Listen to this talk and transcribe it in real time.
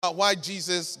about why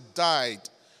Jesus died.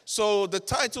 So the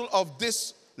title of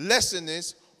this lesson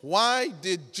is, Why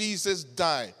Did Jesus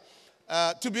Die?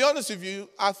 To be honest with you,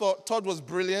 I thought Todd was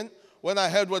brilliant. When I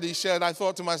heard what he shared, I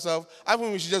thought to myself, I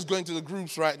think we should just go into the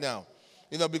groups right now.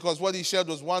 Because what he shared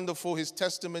was wonderful, his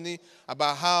testimony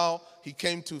about how he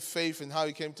came to faith and how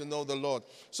he came to know the Lord.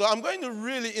 So I'm going to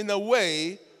really, in a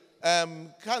way,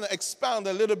 kind of expound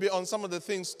a little bit on some of the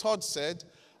things Todd said,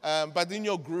 but in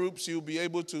your groups, you'll be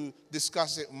able to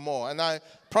discuss it more. And I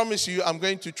promise you, I'm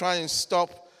going to try and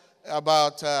stop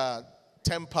about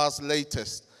 10 past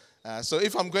latest. So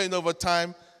if I'm going over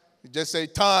time, just say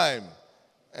time.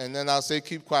 And then I'll say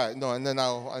keep quiet. No, and then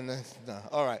no.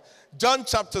 All right. John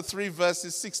chapter 3,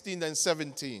 verses 16 and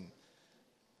 17.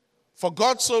 For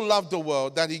God so loved the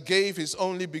world that he gave his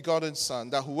only begotten Son,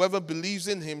 that whoever believes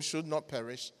in him should not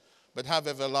perish, but have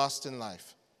everlasting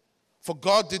life. For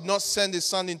God did not send his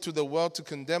Son into the world to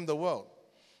condemn the world,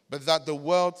 but that the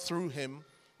world through him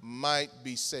might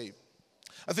be saved.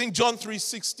 I think John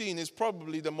 3:16 is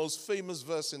probably the most famous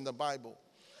verse in the Bible.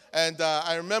 And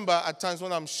I remember at times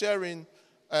when I'm sharing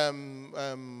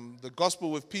the gospel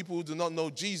with people who do not know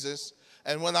Jesus,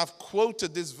 and when I've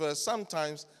quoted this verse,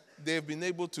 sometimes they've been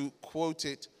able to quote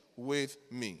it with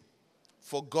me.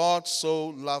 For God so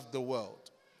loved the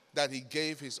world that he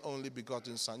gave his only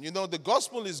begotten Son. The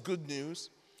gospel is good news,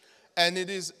 and it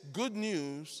is good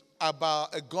news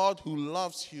about a God who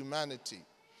loves humanity.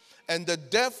 And the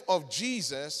death of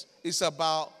Jesus is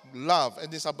about love,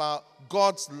 and it's about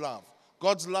God's love.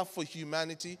 God's love for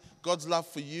humanity, God's love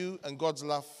for you, and God's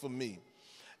love for me.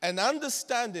 And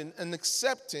understanding and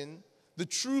accepting the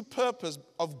true purpose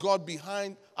of God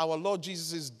behind our Lord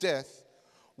Jesus' death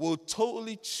will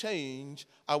totally change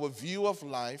our view of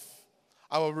life,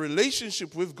 our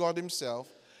relationship with God himself,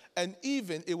 and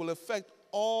even it will affect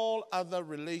all other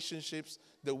relationships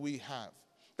that we have.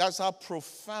 That's how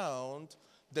profound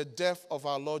the death of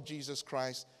our Lord Jesus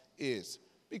Christ is.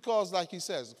 Because, like he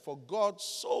says, for God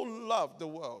so loved the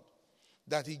world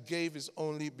that he gave his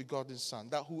only begotten Son,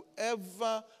 that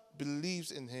whoever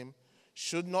believes in him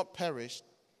should not perish,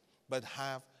 but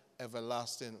have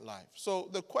everlasting life. So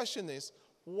the question is,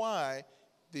 why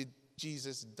did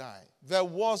Jesus die? There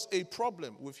was a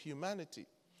problem with humanity.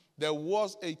 There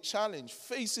was a challenge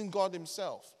facing God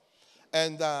himself.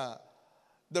 And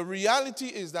the reality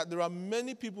is that there are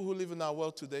many people who live in our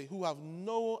world today who have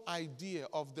no idea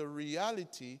of the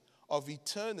reality of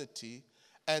eternity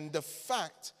and the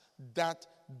fact that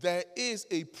there is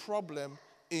a problem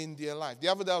in their life. The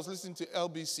other day I was listening to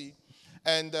LBC,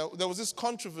 and there was this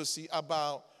controversy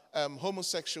about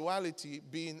homosexuality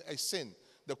being a sin.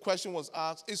 The question was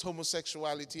asked, is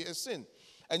homosexuality a sin?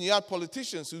 And you had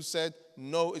politicians who said,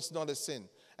 no, it's not a sin.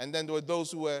 And then there were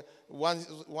those who were,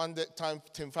 one time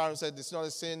Tim Farron said it's not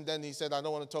a sin. Then he said, I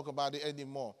don't want to talk about it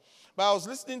anymore. But I was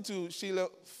listening to Sheila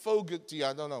Fogarty,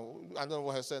 I don't know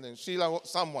what her surname is, Sheila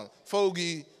someone,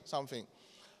 Fogarty something.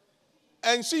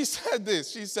 And she said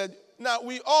this, she said, now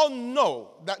we all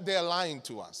know that they're lying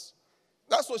to us.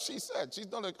 That's what she said.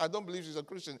 I don't believe she's a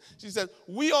Christian. She said,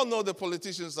 we all know the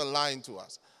politicians are lying to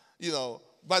us,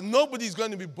 but nobody's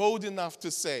going to be bold enough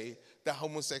to say that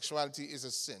homosexuality is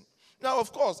a sin. Now,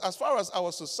 of course, as far as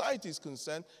our society is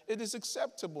concerned, it is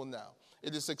acceptable now.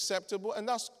 It is acceptable, and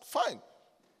that's fine.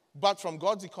 But from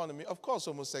God's economy, of course,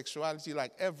 homosexuality,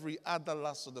 like every other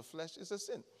lust of the flesh, is a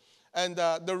sin. And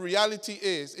the reality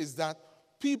is that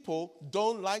people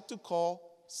don't like to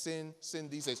call sin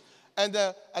these days. And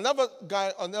another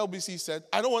guy on LBC said,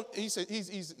 he said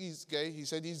he's gay. He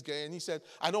said he's gay, and he said,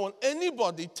 I don't want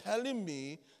anybody telling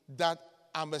me that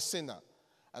I'm a sinner.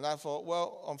 And I thought,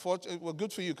 well, unfortunately, well,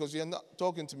 good for you because you're not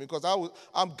talking to me. Because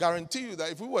I'm guarantee you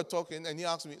that if we were talking and he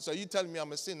asked me, so you telling me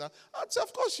I'm a sinner? I'd say,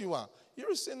 of course you are.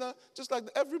 You're a sinner, just like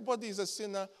everybody is a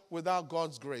sinner without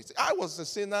God's grace. I was a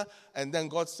sinner, and then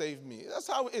God saved me. That's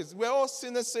how it is. We're all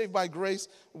sinners saved by grace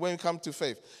when we come to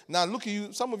faith. Now, look at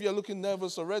you. Some of you are looking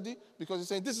nervous already because you're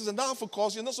saying, this is an alpha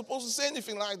course. You're not supposed to say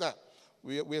anything like that.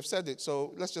 We have said it,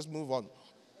 so let's just move on.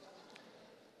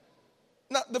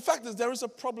 Now, the fact is there is a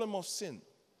problem of sin.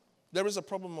 There is a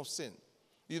problem of sin,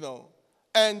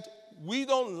 and we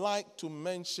don't like to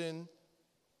mention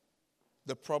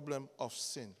the problem of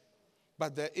sin,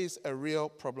 but there is a real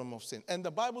problem of sin. And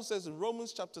the Bible says in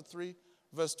Romans chapter 3,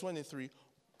 verse 23,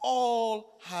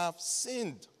 all have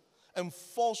sinned and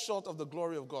fall short of the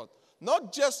glory of God.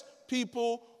 Not just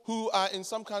people who are in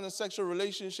some kind of sexual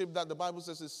relationship that the Bible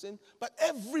says is sin, but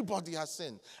everybody has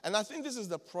sinned. And I think this is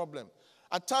the problem.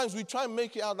 At times, we try and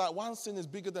make it out that one sin is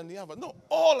bigger than the other. No,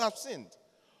 all have sinned.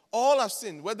 All have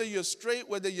sinned. Whether you're straight,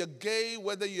 whether you're gay,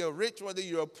 whether you're rich, whether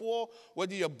you're poor,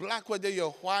 whether you're black, whether you're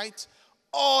white,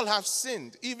 All have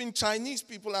sinned. Even Chinese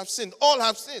people have sinned. All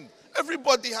have sinned.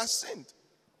 Everybody has sinned.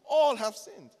 All have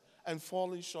sinned and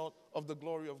fallen short of the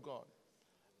glory of God.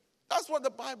 That's what the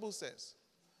Bible says.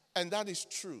 And that is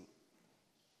true.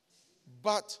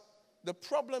 But the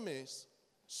problem is,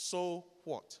 so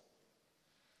what?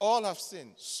 All have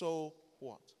sinned, so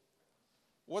what?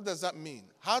 What does that mean?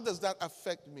 How does that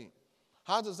affect me?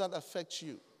 How does that affect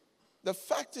you? The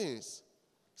fact is,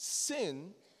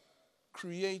 sin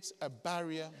creates a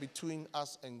barrier between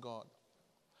us and God.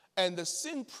 And the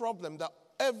sin problem that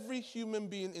every human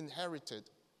being inherited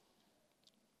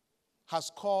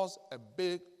has caused a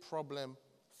big problem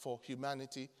for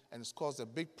humanity, and it's caused a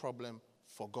big problem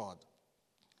for God.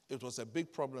 It was a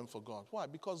big problem for God. Why?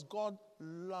 Because God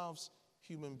loves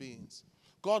human beings.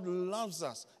 God loves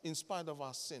us in spite of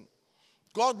our sin.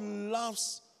 God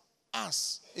loves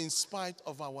us in spite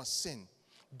of our sin.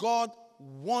 God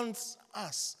wants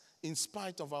us in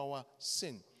spite of our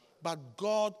sin. But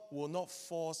God will not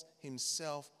force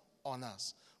himself on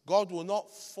us. God will not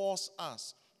force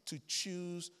us to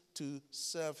choose to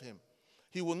serve him.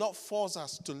 He will not force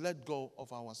us to let go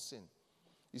of our sin.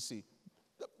 You see,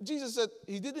 Jesus said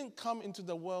he didn't come into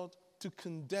the world to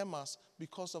condemn us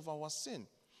because of our sin.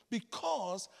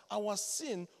 Because our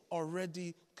sin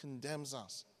already condemns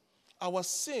us. Our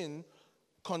sin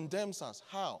condemns us.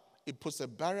 How? It puts a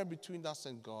barrier between us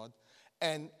and God.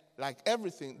 And like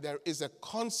everything, there is a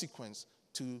consequence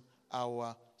to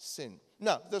our sin.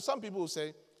 Now, there's some people who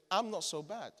say, I'm not so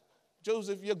bad.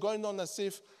 Joseph, you're going on as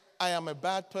if I am a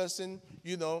bad person.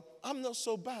 I'm not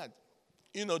so bad.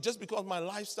 Just because my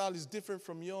lifestyle is different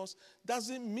from yours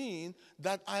doesn't mean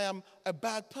that I am a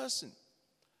bad person.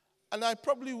 And I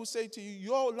probably will say to you,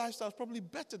 your lifestyle is probably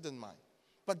better than mine.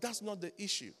 But that's not the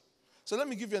issue. So let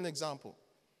me give you an example.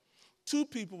 2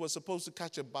 people were supposed to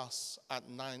catch a bus at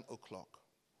 9 o'clock.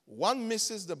 One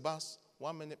misses the bus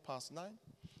 1 minute past 9.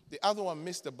 The other one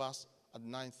missed the bus at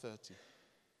 9:30.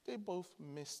 They both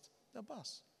missed the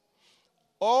bus.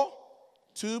 Or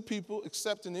 2 people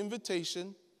accept an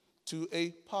invitation to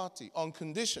a party on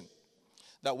condition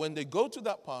that when they go to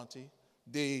that party,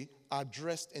 they are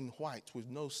dressed in white with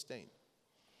no stain.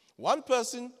 One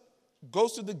person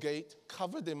goes to the gate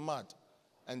covered in mud,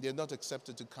 and they're not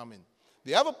accepted to come in.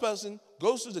 The other person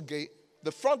goes to the gate,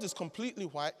 the front is completely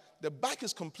white, the back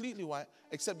is completely white,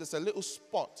 except there's a little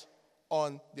spot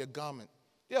on their garment.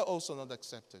 They are also not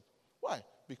accepted. Why?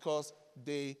 Because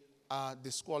they are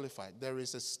disqualified. There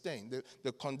is a stain.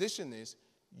 The condition is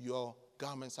your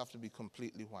garments have to be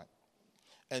completely white.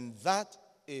 And that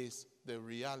is the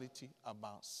reality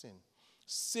about sin.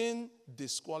 Sin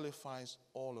disqualifies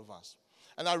all of us.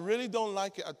 And I really don't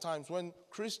like it at times when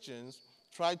Christians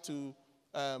try to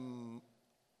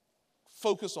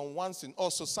focus on one sin,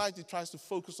 or society tries to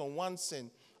focus on one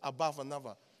sin above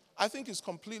another. I think it's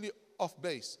completely off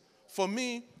base. For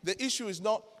me, the issue is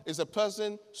not, is a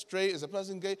person straight, is a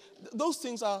person gay? Those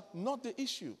things are not the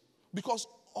issue, because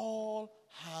all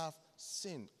have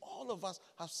sinned. All of us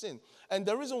have sinned. And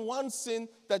there isn't one sin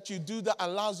that you do that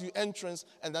allows you entrance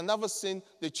and another sin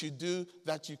that you do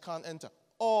that you can't enter.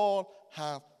 All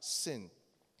have sinned.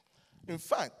 In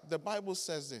fact, the Bible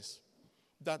says this,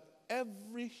 that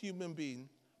every human being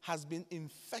has been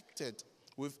infected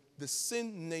with the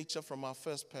sin nature from our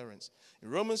first parents. In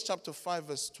Romans chapter 5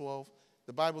 verse 12,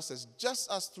 the Bible says,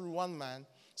 just as through one man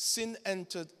sin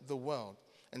entered the world,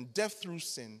 and death through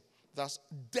sin, thus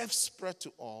death spread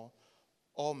to all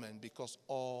men, because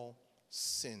all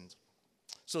sinned.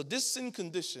 So this sin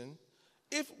condition,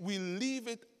 if we leave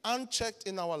it unchecked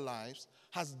in our lives,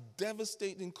 has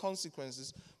devastating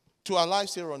consequences to our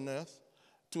lives here on earth,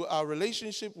 to our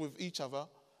relationship with each other,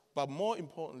 but more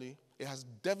importantly, it has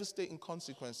devastating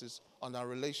consequences on our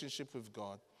relationship with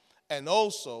God, and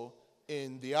also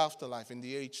in the afterlife, in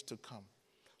the age to come.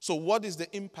 So what is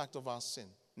the impact of our sin?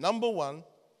 Number one,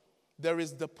 there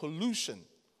is the pollution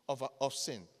of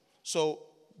sin. So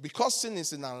because sin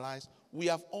is in our lives, we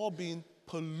have all been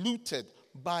polluted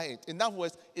by it. In other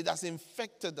words, it has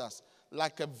infected us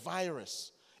like a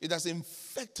virus. It has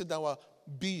infected our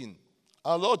being.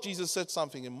 Our Lord Jesus said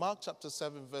something in Mark chapter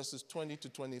 7, verses 20 to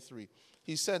 23.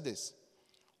 He said this.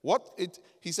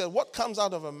 He said, what comes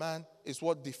out of a man is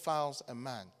what defiles a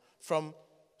man. From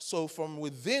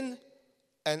within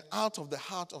and out of the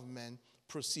heart of men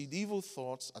proceed evil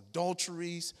thoughts,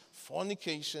 adulteries,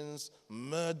 fornications,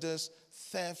 murders,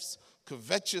 thefts,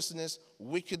 covetousness,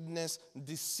 wickedness,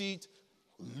 deceit,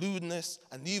 lewdness,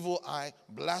 an evil eye,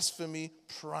 blasphemy,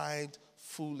 pride,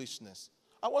 foolishness.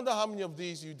 I wonder how many of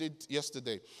these you did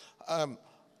yesterday.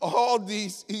 All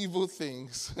these evil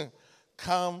things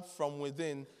come from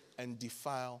within and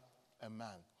defile a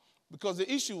man. Because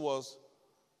the issue was,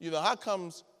 How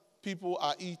comes people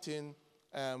are eating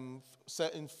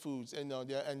certain foods and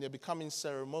they're becoming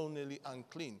ceremonially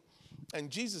unclean? And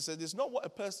Jesus said, it's not what a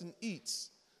person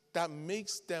eats that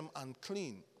makes them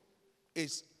unclean.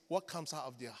 It's what comes out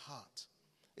of their heart.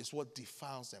 It's what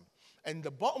defiles them. And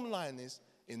the bottom line is,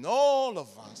 in all of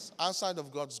us, outside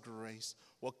of God's grace,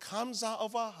 what comes out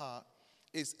of our heart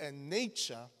is a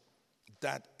nature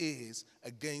that is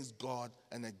against God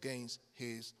and against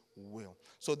his will.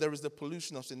 So there is the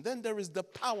pollution of sin. Then there is the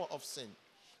power of sin.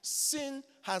 Sin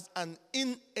has an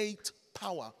innate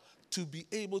power to be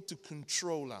able to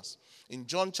control us. In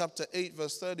John chapter 8,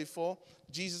 verse 34,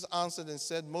 Jesus answered and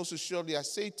said, most assuredly I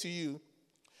say to you,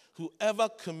 whoever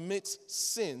commits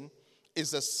sin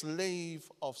is a slave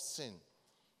of sin.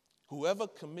 Whoever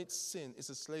commits sin is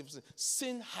a slave of sin.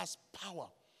 Sin has power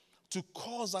to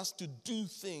cause us to do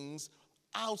things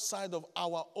outside of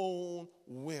our own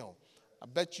will. I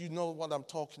bet you know what I'm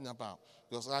talking about,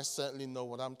 because I certainly know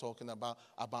what I'm talking about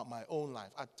my own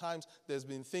life. At times, there's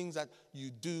been things that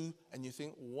you do and you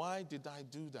think, why did I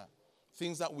do that?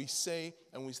 Things that we say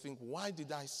and we think, why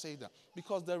did I say that?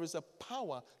 Because there is a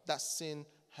power that sin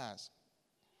has.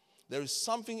 There is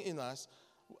something in us.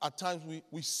 At times,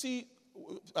 we see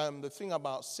the thing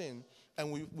about sin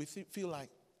and we feel like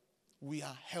we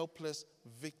are helpless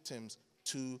victims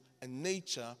to a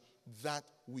nature that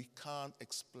we can't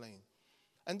explain.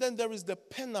 And then there is the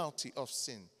penalty of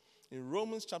sin. In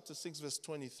Romans chapter 6, verse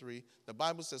 23, the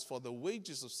Bible says, for the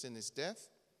wages of sin is death,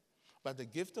 but the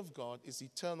gift of God is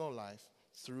eternal life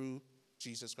through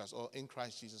Jesus Christ, or in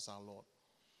Christ Jesus our Lord.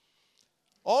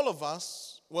 All of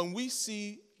us, when we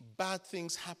see bad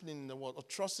things happening in the world,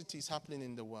 atrocities happening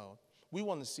in the world, we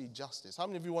want to see justice. How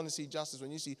many of you want to see justice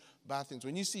when you see bad things?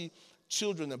 When you see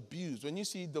children abused, when you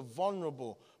see the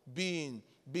vulnerable being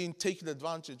taken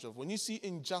advantage of, when you see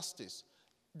injustice,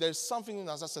 there's something in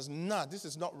us that says, nah, this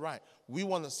is not right. We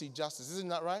want to see justice. Isn't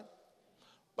that right?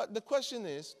 But the question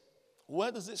is,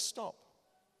 where does it stop?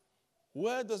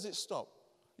 Where does it stop?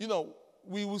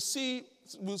 We will see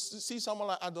someone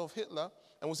like Adolf Hitler,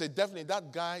 and we'll say, definitely,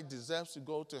 that guy deserves to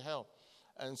go to hell,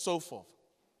 and so forth.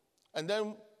 And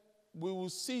then we will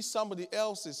see somebody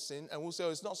else's sin, and we'll say, oh,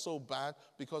 it's not so bad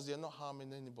because they're not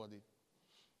harming anybody.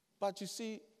 But you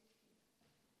see,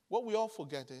 what we all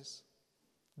forget is,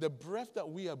 the breath that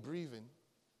we are breathing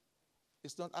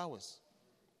is not ours.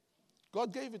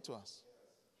 God gave it to us.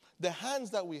 The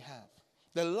hands that we have,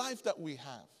 the life that we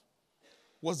have,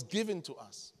 was given to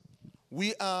us.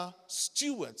 We are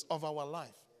stewards of our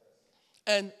life.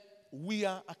 And we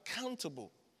are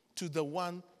accountable to the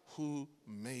one who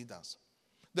made us.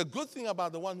 The good thing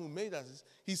about the one who made us is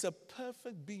he's a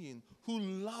perfect being who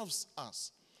loves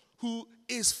us, who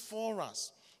is for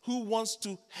us, who wants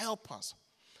to help us.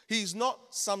 He's not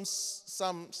some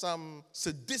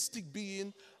sadistic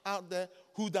being out there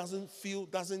who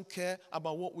doesn't care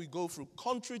about what we go through,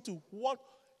 contrary to what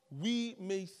we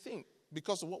may think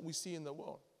because of what we see in the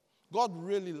world. God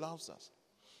really loves us.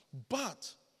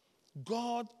 But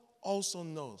God also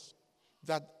knows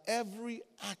that every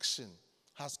action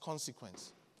has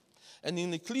consequence. And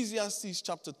in Ecclesiastes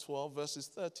chapter 12, verses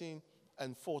 13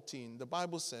 and 14, the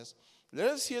Bible says, let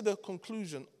us hear the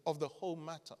conclusion of the whole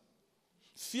matter.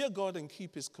 Fear God and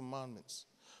keep his commandments,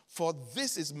 for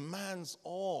this is man's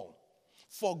all.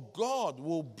 For God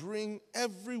will bring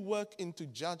every work into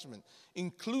judgment,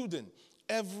 including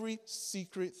every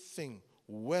secret thing,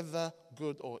 whether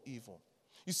good or evil.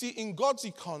 You see, in God's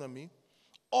economy,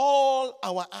 all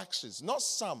our actions, not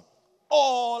some,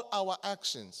 all our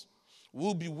actions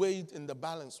will be weighed in the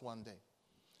balance one day.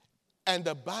 And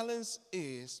the balance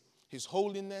is his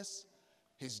holiness,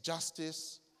 his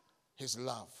justice, his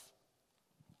love,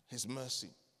 his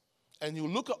mercy. And you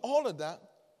look at all of that,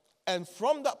 and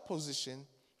from that position,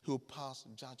 he'll pass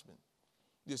judgment.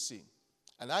 You see.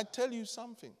 And I tell you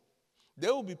something.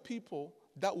 There will be people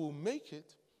that will make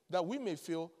it that we may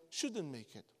feel shouldn't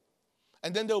make it.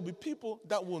 And then there will be people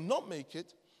that will not make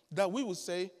it that we will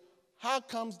say, how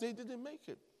comes they didn't make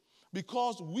it?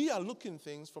 Because we are looking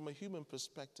things from a human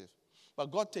perspective.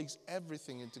 But God takes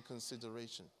everything into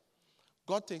consideration.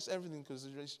 God takes everything into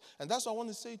consideration. And that's what I want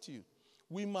to say to you.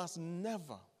 We must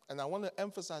never, and I want to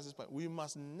emphasize this point, we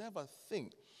must never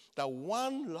think that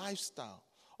one lifestyle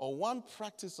or one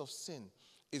practice of sin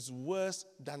is worse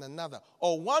than another.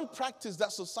 Or one practice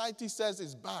that society says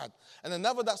is bad and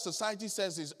another that society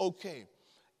says is okay.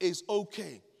 Is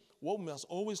okay. What we must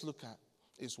always look at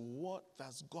is what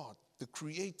does God, the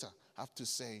Creator, have to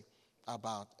say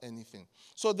about anything.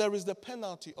 So there is the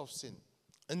penalty of sin.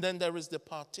 And then there is the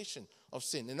partition of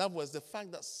sin. In other words, the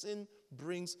fact that sin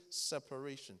brings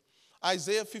separation.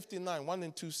 Isaiah 59, 1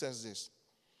 and 2 says this.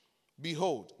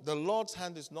 Behold, the Lord's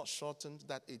hand is not shortened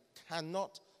that it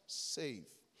cannot save,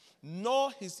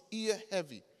 nor his ear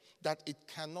heavy that it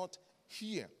cannot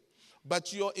hear.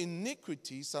 But your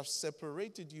iniquities have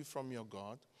separated you from your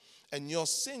God, and your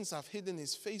sins have hidden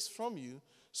his face from you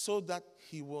so that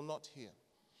he will not hear.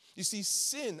 You see,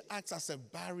 sin acts as a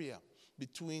barrier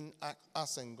between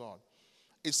us and God.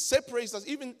 It separates us.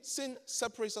 Even sin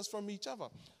separates us from each other.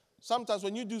 Sometimes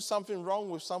when you do something wrong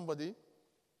with somebody,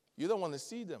 you don't want to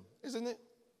see them, isn't it?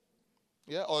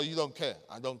 Yeah, or you don't care.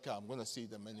 I don't care. I'm going to see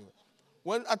them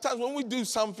anyway. At times when we do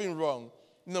something wrong,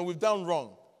 we've done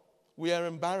wrong, we are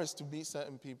embarrassed to meet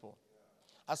certain people.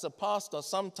 As a pastor,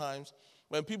 sometimes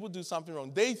when people do something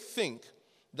wrong, they think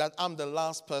that I'm the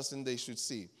last person they should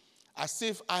see, as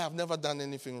if I have never done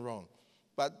anything wrong.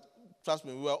 But trust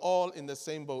me, we're all in the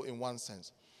same boat in one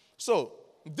sense. So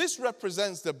this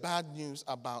represents the bad news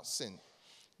about sin.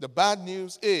 The bad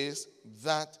news is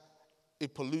that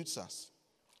it pollutes us.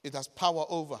 It has power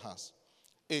over us.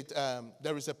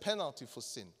 There is a penalty for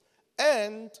sin.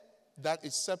 And that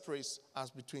it separates us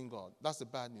between God. That's the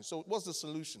bad news. So what's the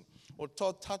solution? Well,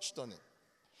 Todd touched on it.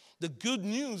 The good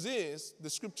news is the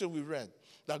scripture we read,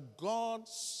 that God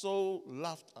so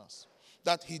loved us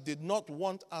that he did not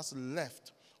want us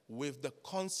left with the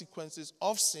consequences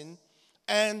of sin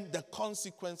and the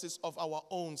consequences of our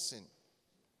own sin.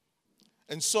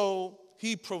 And so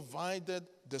he provided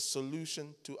the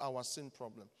solution to our sin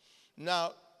problem.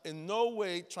 Now, in no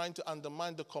way trying to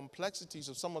undermine the complexities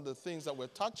of some of the things that we're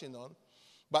touching on,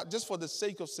 but just for the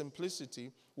sake of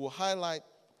simplicity, we'll highlight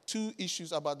two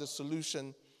issues about the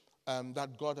solution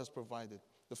that God has provided.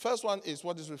 The first one is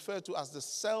what is referred to as the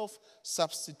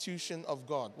self-substitution of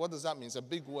God. What does that mean? It's a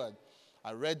big word.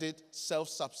 I read it,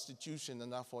 self-substitution,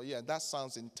 and I thought, yeah, that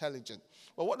sounds intelligent.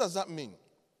 But what does that mean?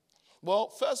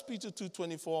 Well, 1 Peter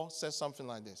 2:24 says something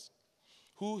like this.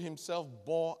 Who himself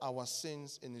bore our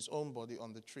sins in his own body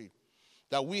on the tree,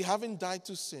 that we, having died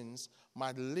to sins,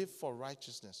 might live for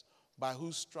righteousness, by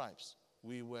whose stripes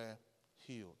we were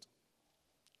healed.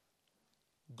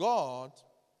 God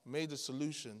made a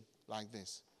solution like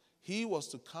this. He was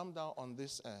to come down on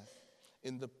this earth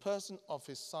in the person of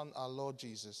his Son, our Lord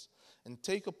Jesus, and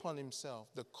take upon himself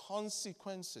the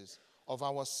consequences of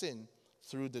our sin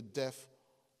through the death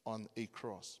on a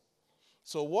cross.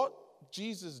 So what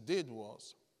Jesus did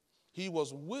was, he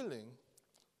was willing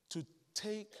to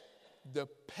take the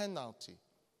penalty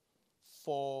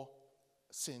for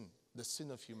sin, the sin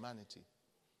of humanity.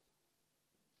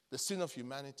 The sin of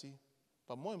humanity,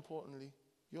 but more importantly,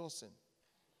 your sin.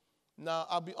 Now,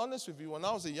 I'll be honest with you, when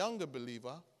I was a younger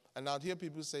believer, and I'd hear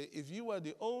people say, if you were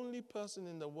the only person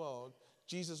in the world,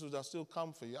 Jesus would have still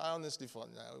come for you. I honestly thought,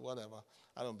 nah, whatever.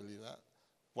 I don't believe that.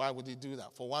 Why would he do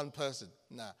that? For one person?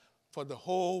 Nah. For the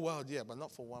whole world, yeah, but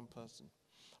not for one person.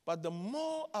 But the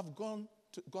more I've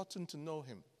gotten to know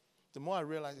him, the more I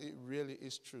realize it really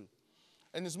is true.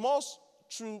 And it's most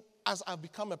true as I've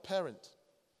become a parent.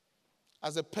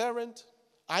 As a parent,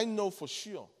 I know for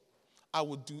sure I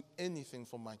would do anything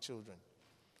for my children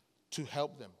to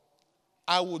help them.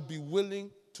 I would be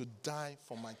willing to die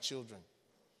for my children.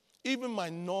 Even my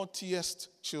naughtiest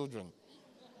children.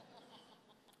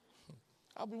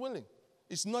 I'll be willing.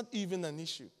 It's not even an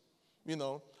issue.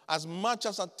 As much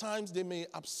as at times they may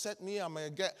upset me, I may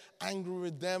get angry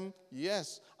with them.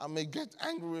 Yes, I may get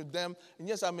angry with them. And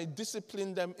yes, I may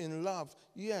discipline them in love.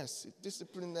 Yes,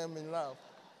 discipline them in love.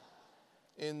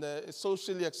 In the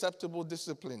socially acceptable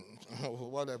discipline,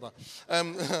 whatever.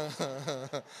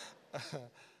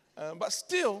 But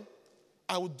still,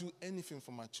 I would do anything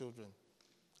for my children.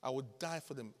 I would die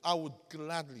for them. I would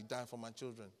gladly die for my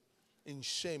children in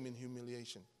shame, in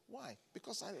humiliation. Why?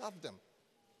 Because I love them.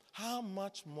 How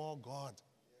much more God?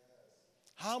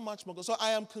 How much more God? So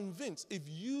I am convinced if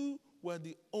you were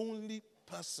the only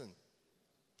person,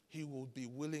 he would be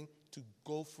willing to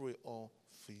go through it all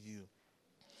for you.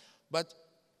 But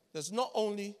there's not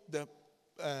only the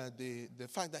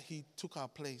fact that he took our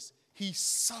place, he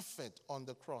suffered on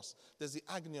the cross. There's the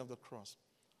agony of the cross.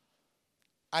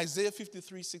 Isaiah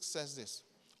 53:6 says this,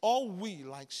 all we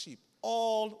like sheep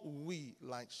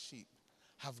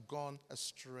have gone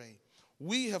astray.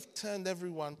 We have turned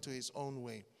everyone to his own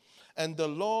way, and the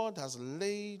Lord has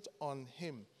laid on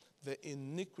him the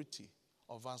iniquity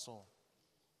of us all.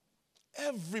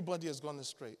 Everybody has gone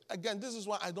astray. Again, this is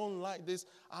why I don't like this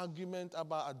argument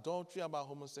about adultery, about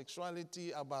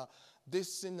homosexuality, about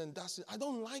this sin and that sin. I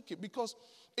don't like it because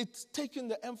it's taking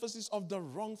the emphasis of the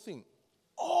wrong thing.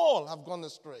 All have gone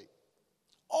astray.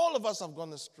 All of us have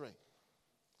gone astray.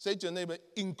 Say to your neighbor,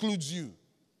 includes you.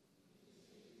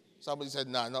 Somebody said,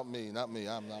 nah, not me.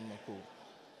 I'm not cool.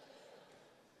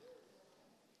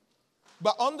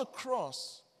 But on the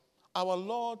cross, our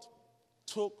Lord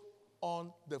took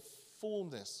on the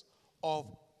fullness of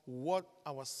what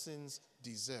our sins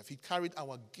deserve. He carried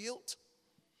our guilt,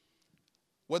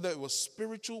 whether it was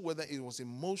spiritual, whether it was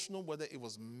emotional, whether it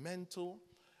was mental,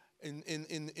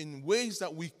 in ways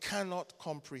that we cannot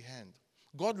comprehend.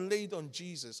 God laid on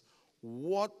Jesus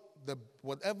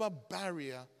whatever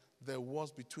barrier there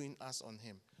was between us and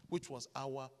him, which was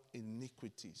our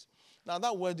iniquities. Now,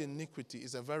 that word iniquity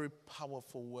is a very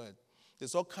powerful word.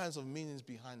 There's all kinds of meanings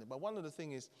behind it. But one of the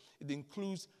things is it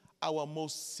includes our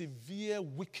most severe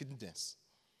wickedness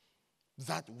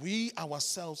that we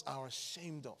ourselves are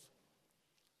ashamed of.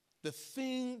 The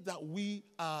thing that we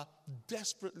are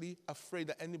desperately afraid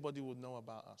that anybody would know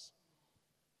about us.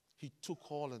 He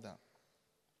took all of that.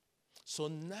 So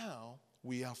now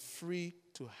we are free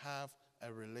to have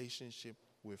a relationship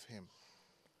with him.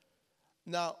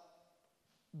 Now,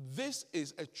 this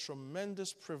is a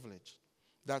tremendous privilege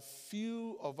that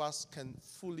few of us can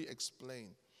fully explain.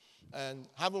 And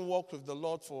having walked with the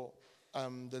Lord for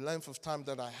the length of time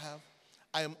that I have,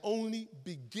 I am only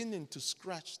beginning to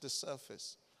scratch the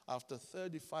surface after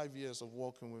 35 years of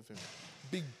walking with him.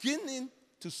 Beginning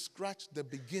to scratch the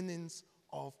beginnings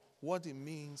of what it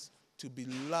means to be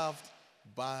loved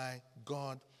by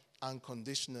God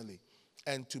unconditionally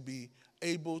and to be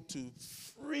able to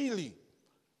freely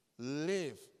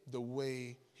live the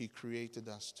way he created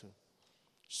us to.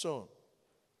 So,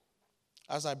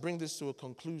 as I bring this to a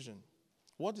conclusion,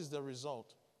 what is the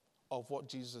result of what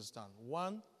Jesus has done?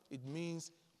 One, it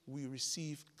means we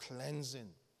receive cleansing.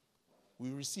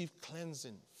 We receive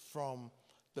cleansing from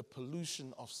the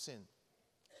pollution of sin.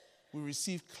 We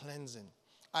receive cleansing.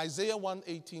 Isaiah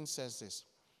 1:18 says this,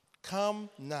 "Come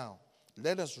now,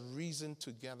 let us reason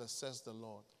together, says the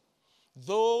Lord.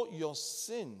 Though your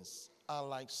sins are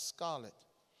like scarlet,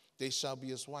 they shall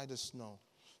be as white as snow.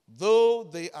 Though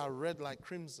they are red like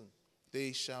crimson,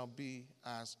 they shall be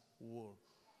as wool."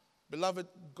 Beloved,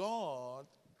 God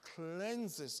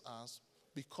cleanses us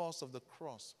because of the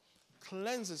cross,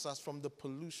 cleanses us from the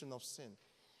pollution of sin.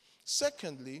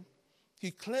 Secondly,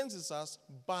 he cleanses us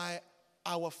by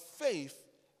our faith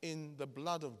in the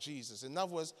blood of Jesus. In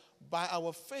other words, by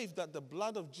our faith that the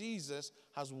blood of Jesus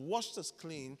has washed us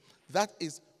clean, that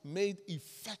is made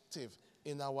effective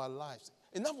in our lives.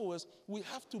 In other words, we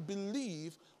have to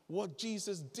believe what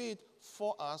Jesus did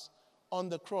for us on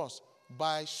the cross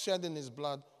by shedding his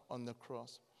blood on the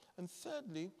cross. And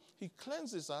thirdly, he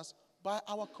cleanses us by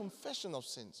our confession of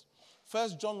sins.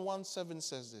 1 John 1:7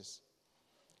 says this,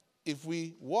 "If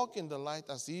we walk in the light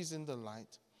as he is in the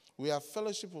light, we have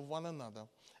fellowship with one another,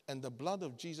 and the blood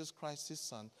of Jesus Christ, his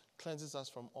Son, cleanses us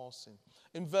from all sin."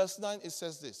 In verse 9, it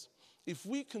says this, "If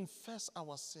we confess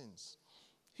our sins,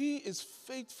 he is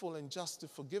faithful and just to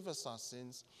forgive us our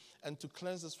sins and to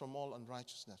cleanse us from all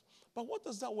unrighteousness." But what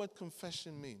does that word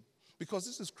confession mean? Because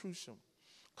this is crucial.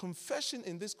 Confession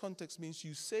in this context means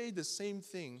you say the same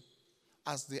thing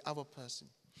as the other person.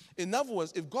 In other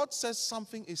words, if God says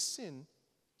something is sin,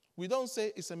 we don't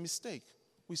say it's a mistake.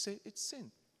 We say it's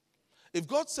sin. If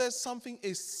God says something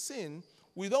is sin,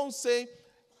 we don't say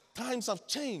times have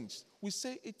changed. We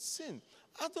say it's sin.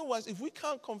 Otherwise, if we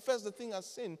can't confess the thing as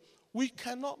sin, we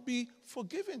cannot be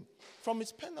forgiven from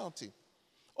its penalty.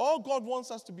 All God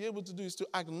wants us to be able to do is to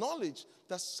acknowledge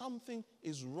that something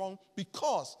is wrong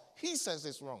because he says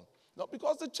it's wrong. Not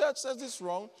because the church says it's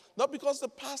wrong, not because the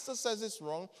pastor says it's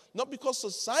wrong, not because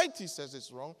society says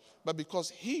it's wrong, but because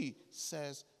he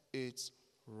says it's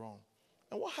wrong.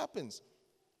 And what happens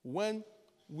when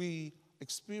we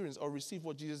experience or receive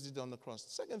what Jesus did on the cross?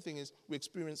 The second thing is we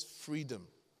experience freedom.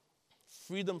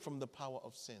 Freedom from the power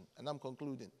of sin. And I'm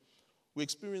concluding. We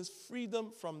experience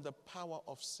freedom from the power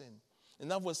of sin.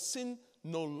 In other words, sin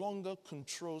no longer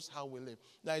controls how we live.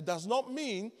 Now, it does not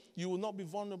mean you will not be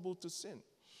vulnerable to sin.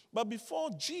 But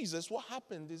before Jesus, what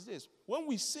happened is this. When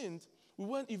we sinned, we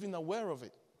weren't even aware of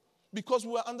it because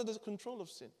we were under the control of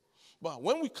sin. But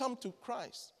when we come to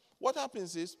Christ, what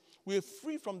happens is we're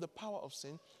free from the power of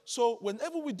sin. So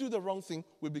whenever we do the wrong thing,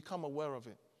 we become aware of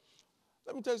it.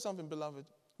 Let me tell you something, beloved.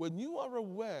 When you are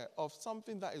aware of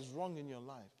something that is wrong in your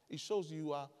life, it shows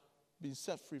you are being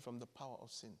set free from the power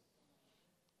of sin.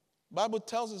 The Bible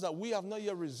tells us that we have not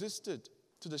yet resisted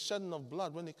to the shedding of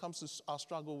blood when it comes to our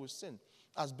struggle with sin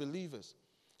as believers.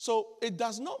 So it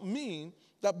does not mean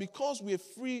that because we are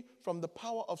free from the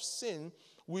power of sin,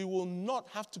 we will not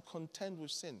have to contend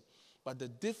with sin. But the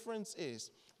difference is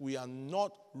we are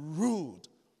not ruled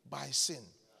by sin.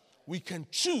 We can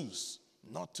choose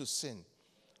not to sin.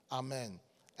 Amen.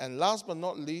 And last but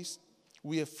not least,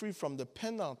 we are free from the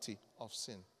penalty of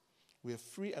sin. We are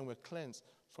free and we're cleansed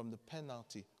from the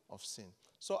penalty of sin.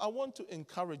 So I want to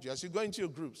encourage you as you go into your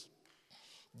groups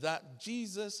that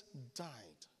Jesus died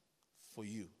for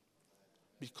you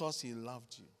because he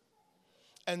loved you.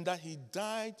 And that he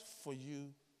died for you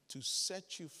to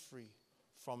set you free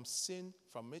from sin,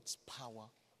 from its power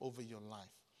over your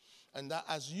life. And that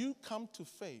as you come to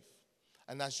faith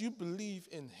and as you believe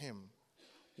in him,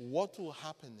 what will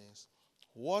happen is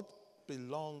what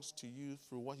belongs to you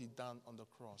through what he done on the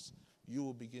cross, you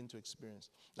will begin to experience.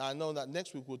 Now, I know that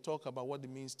next week we'll talk about what it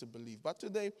means to believe. But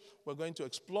today, we're going to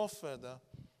explore further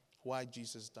why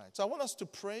Jesus died. So I want us to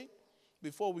pray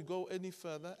before we go any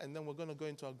further, and then we're going to go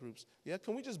into our groups. Yeah,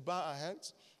 can we just bow our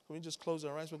heads? Can we just close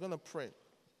our eyes? We're going to pray.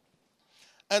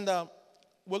 And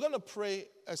we're going to pray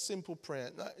a simple prayer.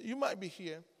 Now, you might be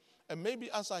here, and maybe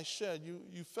as I shared,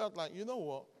 you felt like, you know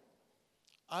what?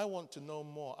 I want to know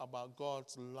more about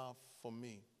God's love for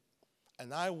me.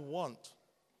 And I want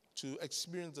to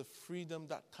experience the freedom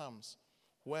that comes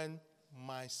when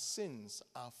my sins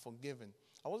are forgiven.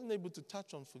 I wasn't able to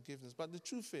touch on forgiveness, but the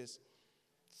truth is,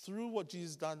 through what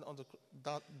Jesus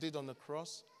did on the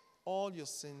cross, all your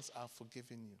sins are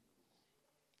forgiven you.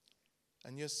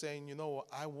 And you're saying, you know what,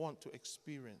 I want to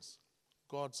experience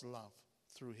God's love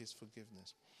through his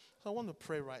forgiveness. So I want to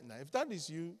pray right now. If that is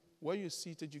you, where you're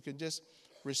seated, you can just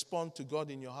respond to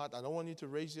God in your heart. I don't want you to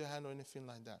raise your hand or anything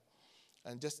like that.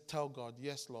 And just tell God,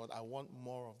 yes, Lord, I want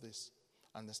more of this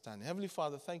understanding. Heavenly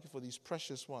Father, thank you for these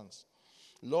precious ones.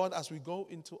 Lord, as we go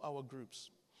into our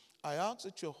groups, I ask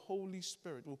that your Holy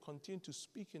Spirit will continue to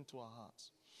speak into our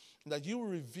hearts, and that you will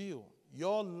reveal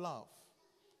your love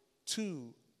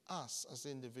to us as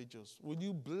individuals. Will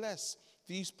you bless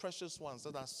these precious ones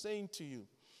that are saying to you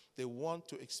they want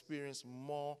to experience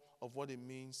more of what it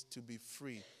means to be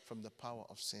free from the power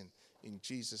of sin. In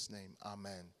Jesus' name,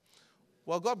 amen.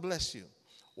 Well, God bless you.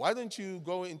 Why don't you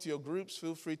go into your groups?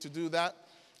 Feel free to do that.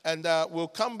 And we'll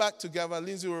come back together.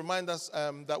 Lindsay will remind us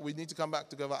that we need to come back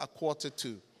together at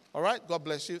 1:45. All right? God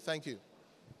bless you. Thank you.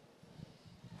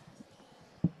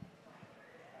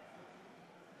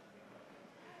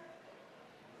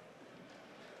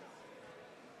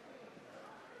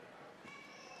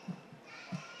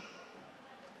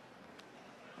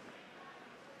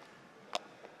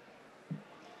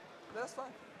 That's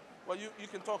fine. Well, you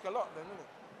can talk a lot then, isn't it?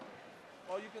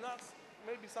 Or you can ask,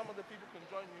 maybe some of the people can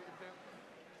join you if they're...